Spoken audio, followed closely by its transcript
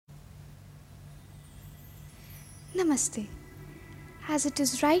Namaste. As it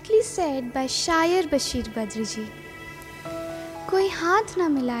is rightly said by शायर बशीर बद्री जी, कोई हाथ ना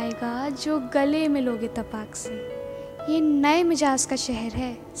मिलाएगा जो गले मिलोगे तपाक से। ये नए मिजाज का शहर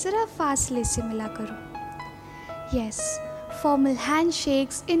है, ज़रा फासले से मिला करो। Yes, formal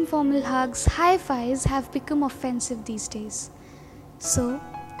handshakes, informal hugs, high fives have become offensive these days. So,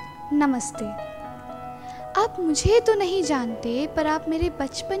 नमस्ते। आप मुझे तो नहीं जानते, पर आप मेरे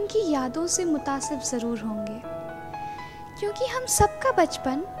बचपन की यादों से मुतासिब ज़रूर होंगे, क्योंकि हम सबका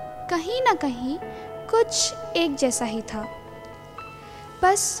बचपन कहीं ना कहीं कुछ एक जैसा ही था।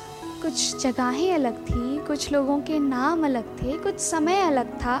 बस कुछ जगहें अलग थी, कुछ लोगों के नाम अलग थे, कुछ समय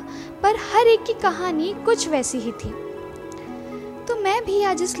अलग था, पर हर एक की कहानी कुछ वैसी ही थी। तो मैं भी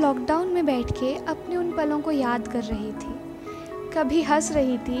आज इस लॉकडाउन में बैठ के अपने उन पलों को याद कर रही थी। कभी हंस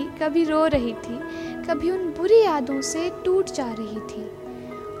रही थी, कभी रो रही थी, कभी उन बुरी यादों से टूट जा रही थी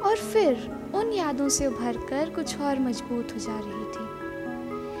और फिर उन यादों से उभर कर कुछ और मजबूत हो जा रही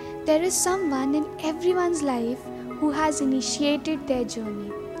थी। There is someone in everyone's life who has initiated their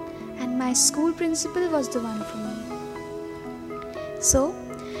journey, and my school principal was the one for me. So,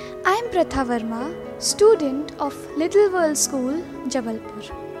 I am Pratha Verma, student of Little World School,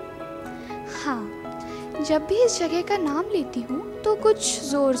 Jabalpur. हाँ, जब भी इस जगह का नाम लेती हूँ तो कुछ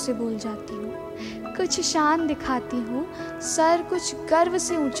ज़ोर से बोल जाती हूँ, कुछ शान दिखाती हूँ, सर कुछ गर्व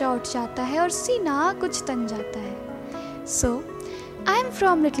से ऊंचा उठ जाता है और सीना कुछ तन जाता है। So, I am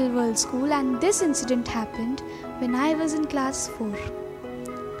from Little World School and this incident happened when I was in class 4.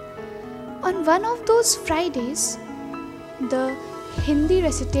 On one of those Fridays, the Hindi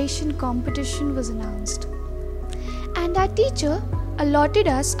recitation competition was announced and our teacher allotted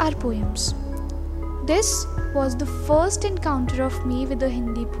us our poems. This was the first encounter of me with a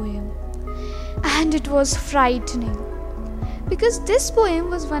Hindi poem, and it was frightening because this poem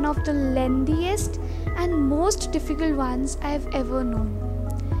was one of the lengthiest and most difficult ones I have ever known.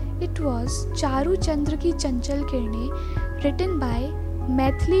 It was Charu Chandra ki Chanchal Kirne, written by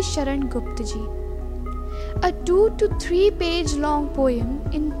Maithili Sharan Gupta ji. A 2 to 3 page long poem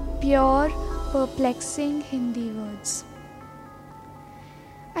in pure, perplexing Hindi words.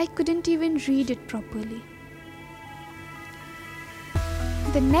 I couldn't even read it properly.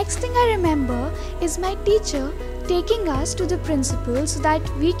 The next thing I remember is my teacher taking us to the principal so that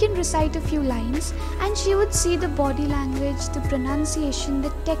we can recite a few lines, and she would see the body language, the pronunciation,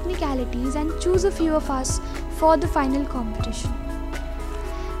 the technicalities, and choose a few of us for the final competition.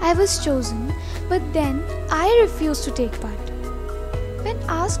 I was chosen, but then I refused to take part. When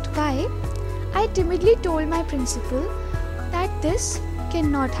asked why, I timidly told my principal that this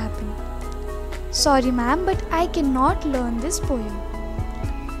cannot happen. Sorry ma'am, but I cannot learn this poem.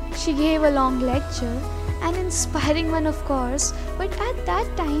 She gave a long lecture, an inspiring one of course, but at that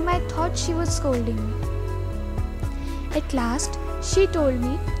time I thought she was scolding me. At last, she told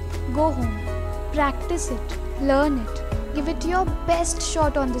me, go home, practice it, learn it, give it your best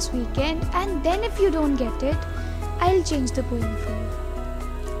shot on this weekend, and then if you don't get it, I'll change the poem for you.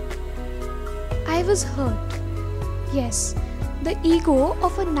 I was hurt. Yes, the ego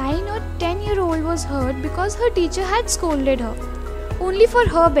of a 9 or 10-year-old was hurt because her teacher had scolded her, only for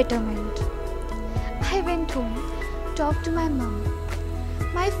her betterment. I went home, talked to my mom.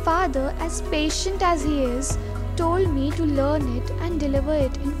 My father, as patient as he is, told me to learn it and deliver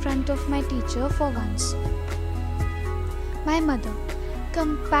it in front of my teacher for once. My mother,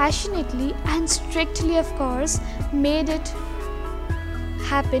 compassionately and strictly of course, made it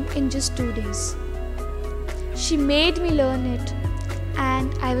happen in just 2 days. She made me learn it and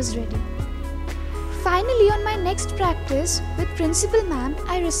I was ready. Finally, on my next practice with Principal Ma'am,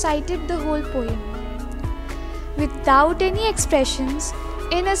 I recited the whole poem without any expressions,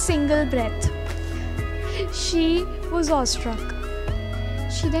 in a single breath. She was awestruck.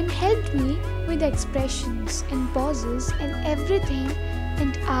 She then helped me with the expressions and pauses and everything,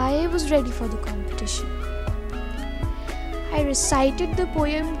 and I was ready for the competition. I recited the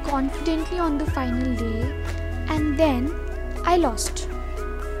poem confidently on the final day, and then I lost.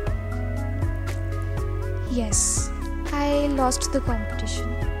 Yes, I lost the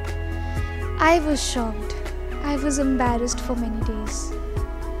competition. I was shocked. I was embarrassed for many days.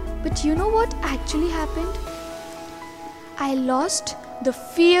 But you know what actually happened? I lost the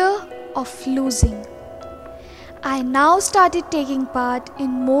fear of losing. I now started taking part in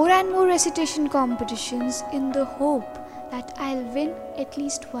more and more recitation competitions in the hope that I'll win at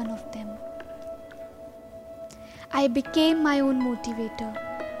least one of them. I became my own motivator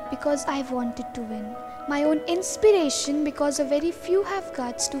because I wanted to win, my own inspiration because a very few have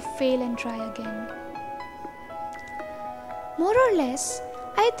guts to fail and try again. More or less,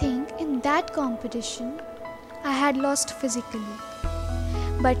 I think in that competition, I had lost physically.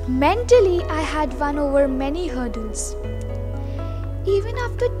 But mentally, I had won over many hurdles. Even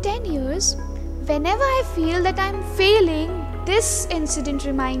after 10 years, whenever I feel that I'm failing, this incident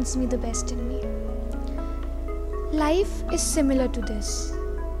reminds me the best in me. Life is similar to this.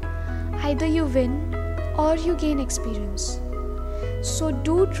 Either you win or you gain experience. So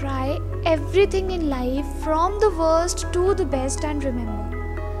do try everything in life from the worst to the best and remember.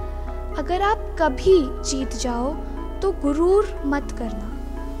 अगर आप कभी जीत जाओ तो गुरूर मत करना,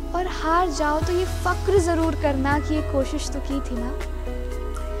 और हार जाओ तो ये फक्र ज़रूर करना कि ये कोशिश तो की थी ना।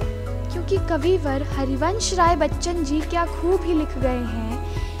 क्योंकि कविवर हरिवंश राय बच्चन जी क्या खूब ही लिख गए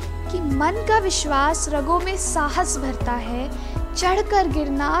हैं कि मन का विश्वास रगों में साहस भरता है, चढ़कर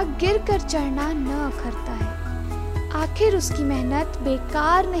गिरना गिर कर चढ़ना न अखरता है। आखिर उसकी मेहनत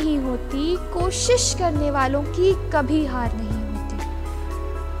बेकार नहीं होती, कोशिश करने वालों की कभी हार नहीं होती।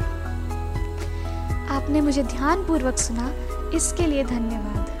 आपने मुझे ध्यानपूर्वक सुना, इसके लिए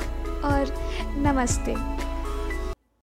धन्यवाद और नमस्ते।